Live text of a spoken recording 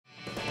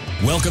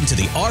Welcome to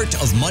the Art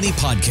of Money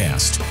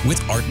podcast with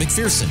Art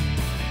McPherson.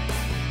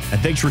 And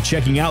thanks for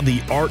checking out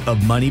the Art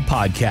of Money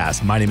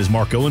podcast. My name is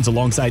Mark Owens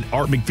alongside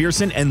Art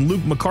McPherson and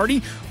Luke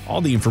McCarty. All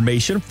the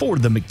information for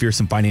the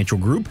McPherson Financial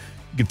Group,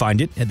 you can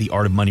find it at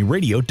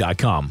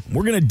theartofmoneyradio.com.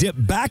 We're going to dip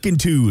back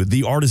into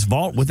the Artist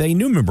Vault with a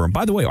new member. And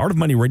by the way,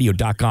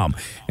 artofmoneyradio.com.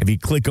 If you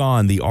click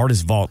on the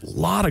Artist Vault, a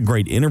lot of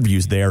great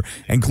interviews there,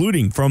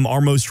 including from our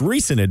most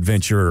recent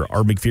adventure,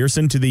 Art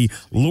McPherson, to the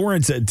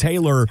Lawrence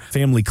Taylor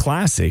Family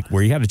Classic,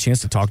 where you had a chance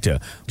to talk to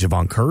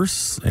Javon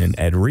Curse and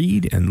Ed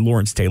Reed and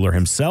Lawrence Taylor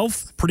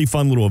himself. Pretty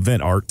fun little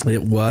event, Art.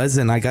 It was,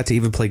 and I got to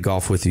even play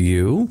golf with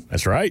you.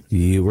 That's right.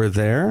 You were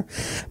there.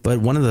 But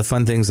one of the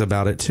fun things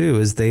about it, too,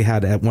 is they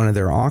had at one of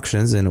their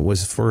auctions, and it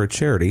was for a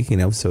charity,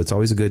 so it's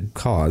always a good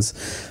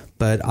cause.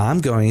 But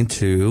I'm going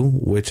to,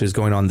 which is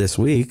going on this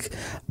week,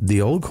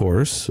 the old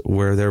course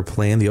where they're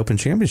playing the Open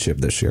Championship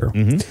this year.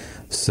 Mm-hmm.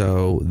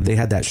 So they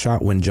had that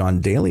shot when John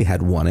Daly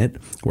had won it,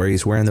 where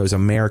he's wearing those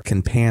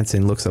American pants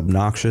and looks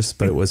obnoxious,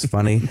 but it was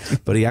funny.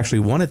 But he actually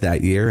won it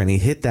that year, and he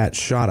hit that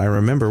shot. I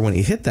remember when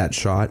he hit that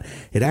shot,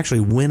 it actually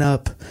went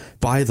up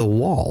by the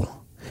wall.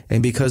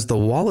 And because the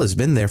wall has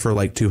been there for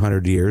like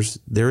 200 years,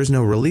 there is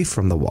no relief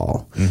from the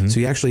wall. Mm-hmm. So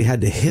you actually had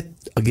to hit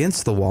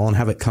against the wall and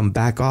have it come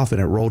back off, and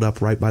it rolled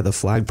up right by the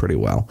flag pretty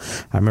well.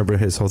 I remember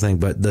his whole thing.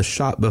 But the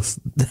shot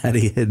that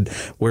he hit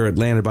where it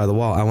landed by the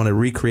wall, I want to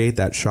recreate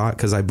that shot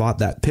because I bought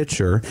that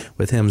picture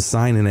with him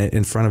signing it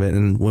in front of it.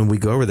 And when we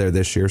go over there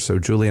this year, so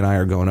Julie and I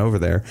are going over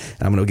there,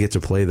 and I'm going to get to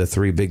play the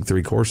big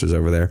three courses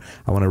over there.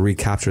 I want to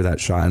recapture that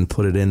shot and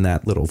put it in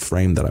that little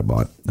frame that I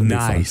bought. That'd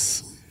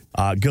nice.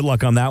 Good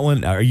luck on that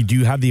one. Do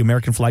you have the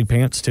American flag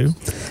pants too?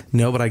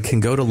 No, but I can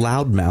go to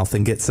Loudmouth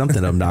and get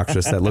something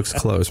obnoxious that looks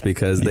close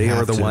because they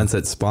are the ones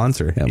that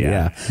sponsor him.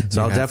 Yeah.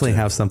 So I'll definitely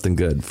have something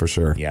good for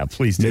sure. Yeah,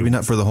 please do. Maybe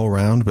not for the whole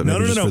round, but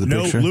maybe just for the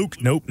picture. Luke.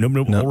 Nope.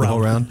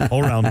 Whole round.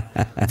 Whole round.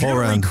 Whole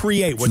round.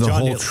 Recreate what the John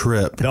whole did.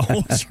 trip. The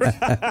whole trip.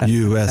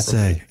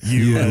 USA.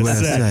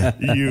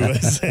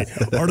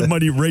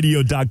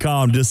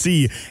 ArtofMoneyRadio.com to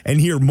see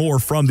and hear more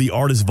from the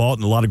Artist Vault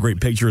and a lot of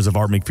great pictures of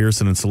Art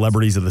McPherson and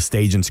celebrities of the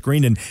stage and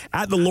screen. And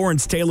at the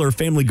Lawrence Taylor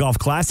Family Golf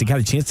Classic, had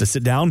a chance to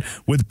sit down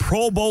with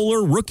Pro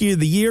Bowler, Rookie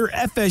of the Year,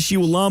 FSU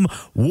alum,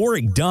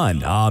 Warrick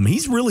Dunn.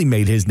 He's really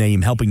made his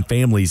name helping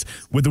families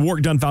with the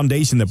Warrick Dunn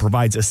Foundation that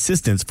provides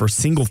assistance for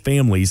single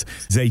families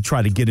as they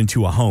try to get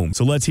into a home.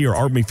 So let's hear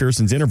Art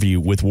McPherson's interview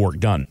with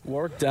Warrick Dunn.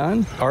 Warrick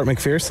Dunn, Art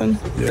McPherson.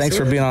 Yes, thanks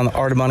sir. for being on the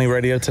Art of Money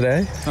Radio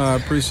today. I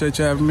appreciate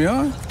you having me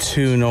on.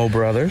 Two Knoll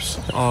brothers.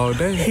 All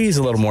day. He's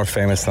a little more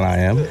famous than I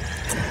am.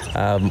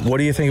 What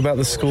do you think about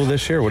the school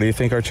this year? What do you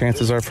think our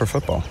chances are for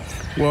football?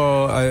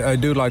 Well, I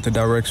do like the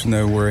direction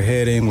that we're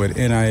heading with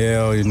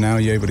NIL. Now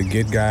you're able to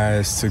get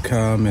guys to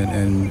come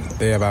and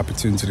they have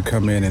opportunity to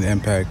come in and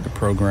impact the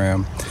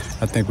program.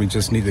 I think we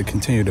just need to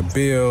continue to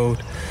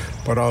build,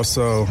 but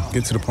also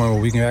get to the point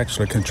where we can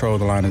actually control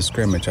the line of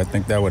scrimmage. I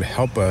think that would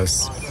help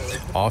us,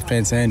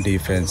 offense and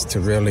defense, to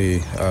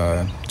really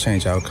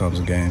change outcomes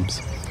of games.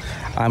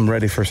 I'm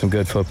ready for some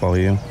good football,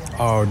 you?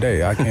 All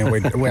day. I can't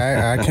wait.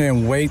 I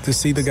can't wait to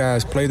see the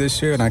guys play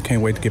this year, and I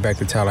can't wait to get back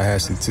to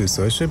Tallahassee, too.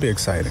 So it should be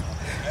exciting.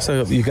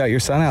 So you got your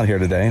son out here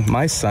today.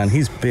 My son,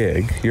 he's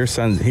big. Your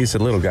son, he's a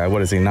little guy.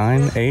 What is he,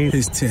 9, 8?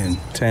 He's 10.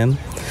 10?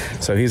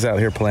 So he's out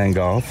here playing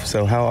golf.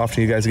 So how often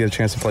do you guys get a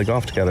chance to play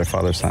golf together,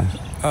 father-son?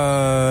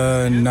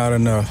 Not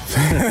enough.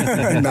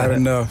 Not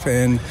enough.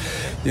 And,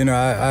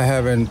 I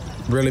haven't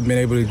really been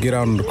able to get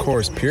out on the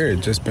course,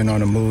 period. Just been on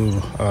the move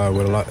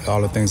with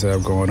all the things that are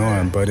going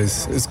on. But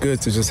it's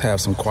good to just have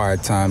some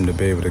quiet time to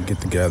be able to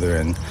get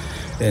together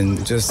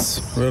and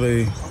just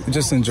really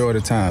just enjoy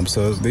the time.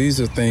 So these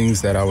are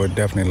things that I would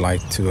definitely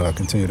like to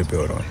continue to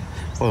build on.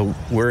 Well,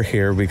 we're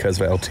here because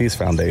of LT's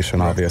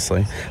foundation,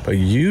 obviously, but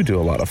you do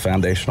a lot of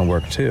foundational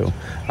work too.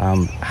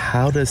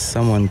 How does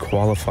someone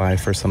qualify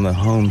for some of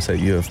the homes that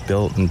you have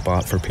built and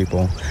bought for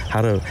people?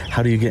 How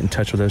do you get in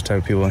touch with those type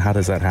of people, and how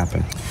does that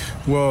happen?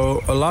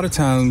 Well, a lot of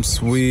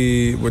times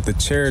with the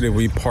charity,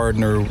 we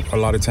partner a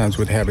lot of times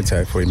with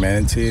Habitat for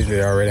Humanity.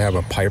 They already have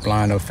a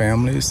pipeline of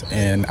families,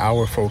 and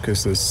our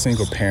focus is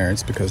single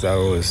parents because that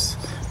was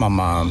my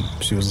mom.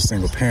 She was a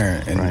single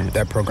parent, and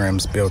that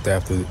program's built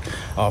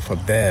off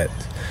of that.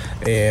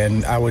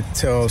 And I would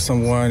tell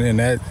someone in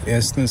that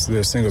instance,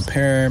 they're a single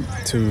parent,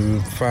 to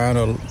find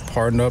a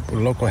partner up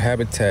with local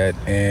Habitat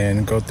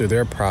and go through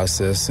their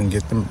process and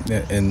get them,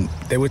 and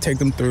they would take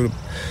them through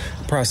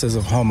the process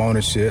of home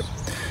ownership.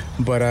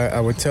 But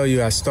I would tell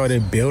you, I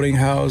started building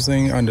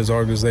housing under this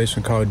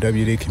organization called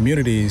WD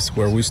Communities,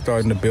 where we're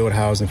starting to build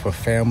housing for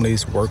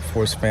families,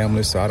 workforce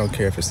families. So I don't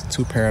care if it's a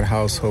 2-parent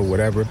household,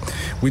 whatever.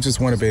 We just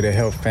want to be able to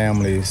help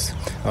families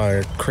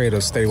create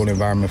a stable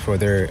environment for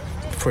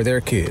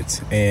their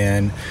kids.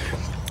 And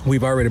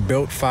we've already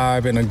built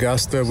 5 in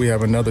Augusta. We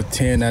have another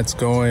 10 that's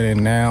going,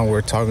 and now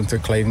we're talking to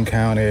Clayton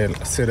County,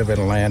 City of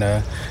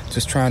Atlanta,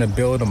 just trying to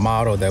build a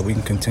model that we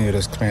can continue to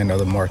expand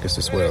other markets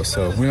as well.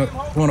 So we're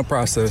on a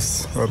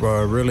process of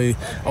really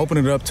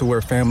opening it up to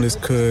where families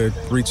could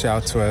reach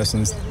out to us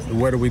and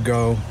where do we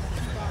go?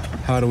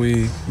 How do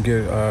we be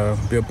a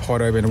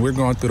part of it? And we're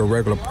going through the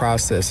regular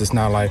process. It's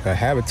not like a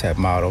habitat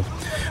model.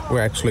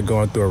 We're actually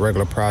going through a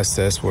regular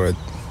process where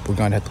we're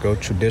going to have to go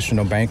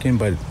traditional banking,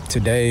 but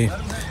today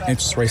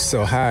interest rates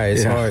so high,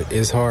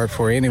 it's hard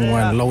for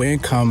anyone low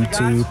income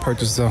to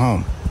purchase a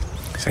home.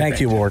 Thank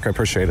you, Warrick. I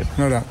appreciate it.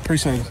 No doubt.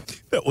 Appreciate it.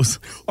 That was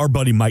our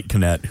buddy Mike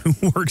Kinnett,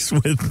 who works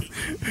with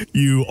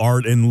you,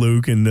 Art, and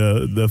Luke, and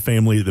the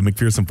family at the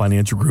McPherson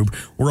Financial Group.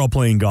 We're all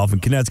playing golf,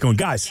 and Kinnett's going,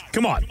 guys,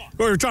 come on.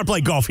 We're trying to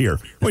play golf here.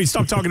 Wait,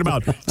 stop talking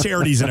about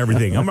charities and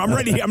everything. I'm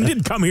ready. I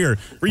didn't come here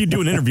for you to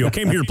do an interview. I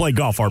came here to play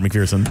golf, Art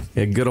McPherson.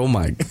 Yeah, good old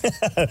Mike.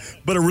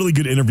 But a really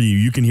good interview.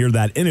 You can hear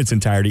that in its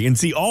entirety and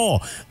see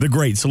all the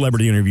great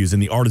celebrity interviews in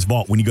the Artist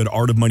Vault when you go to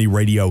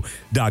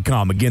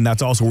artofmoneyradio.com. Again,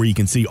 that's also where you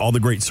can see all the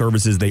great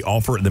services they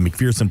offer at the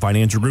McPherson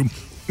Financial Group,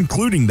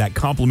 including that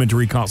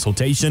complimentary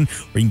consultation,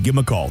 or you can give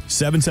them a call,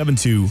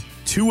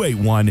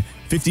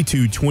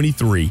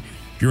 772-281-5223.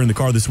 If you're in the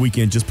car this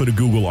weekend, just put a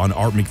Google on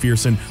Art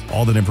McPherson.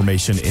 All that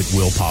information, it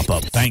will pop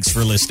up. Thanks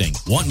for listening.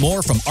 Want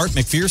more from Art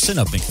McPherson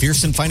of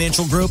McPherson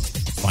Financial Group?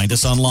 Find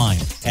us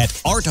online at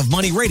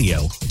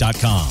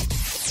artofmoneyradio.com.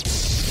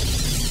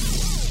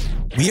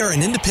 We are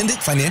an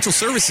independent financial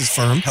services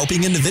firm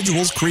helping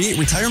individuals create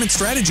retirement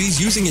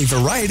strategies using a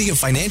variety of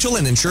financial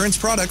and insurance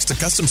products to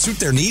custom suit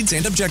their needs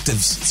and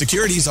objectives.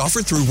 Securities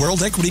offered through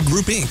World Equity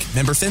Group, Inc.,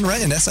 member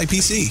FINRA and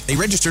SIPC, a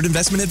registered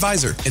investment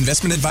advisor.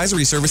 Investment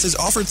advisory services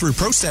offered through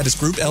ProStatus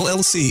Group,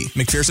 LLC.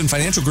 McPherson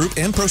Financial Group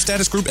and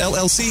ProStatus Group,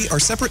 LLC are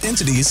separate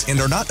entities and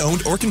are not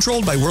owned or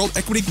controlled by World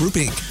Equity Group,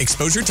 Inc.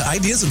 Exposure to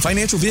ideas and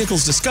financial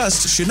vehicles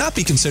discussed should not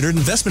be considered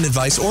investment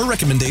advice or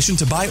recommendation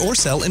to buy or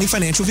sell any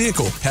financial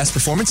vehicle. Past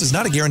performance is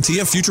not a guarantee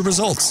of future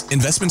results.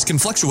 Investments can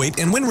fluctuate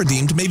and when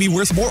redeemed may be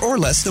worth more or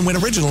less than when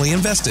originally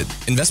invested.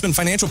 Investment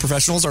financial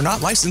professionals are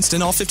not licensed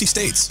in all 50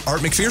 states. Art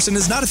McPherson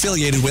is not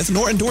affiliated with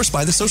nor endorsed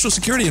by the Social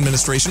Security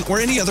Administration or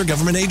any other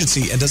government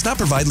agency and does not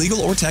provide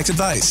legal or tax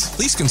advice.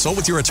 Please consult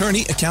with your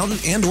attorney,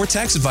 accountant, and or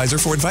tax advisor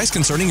for advice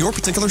concerning your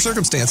particular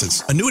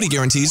circumstances. Annuity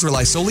guarantees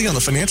rely solely on the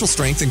financial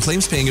strength and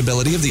claims paying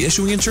ability of the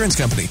issuing insurance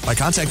company. By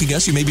contacting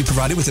us, you may be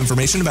provided with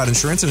information about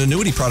insurance and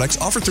annuity products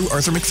offered through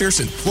Arthur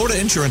McPherson. Florida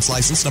Insurance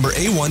License number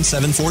A174.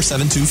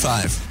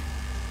 725.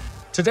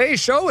 Today's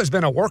show has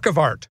been a work of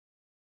art.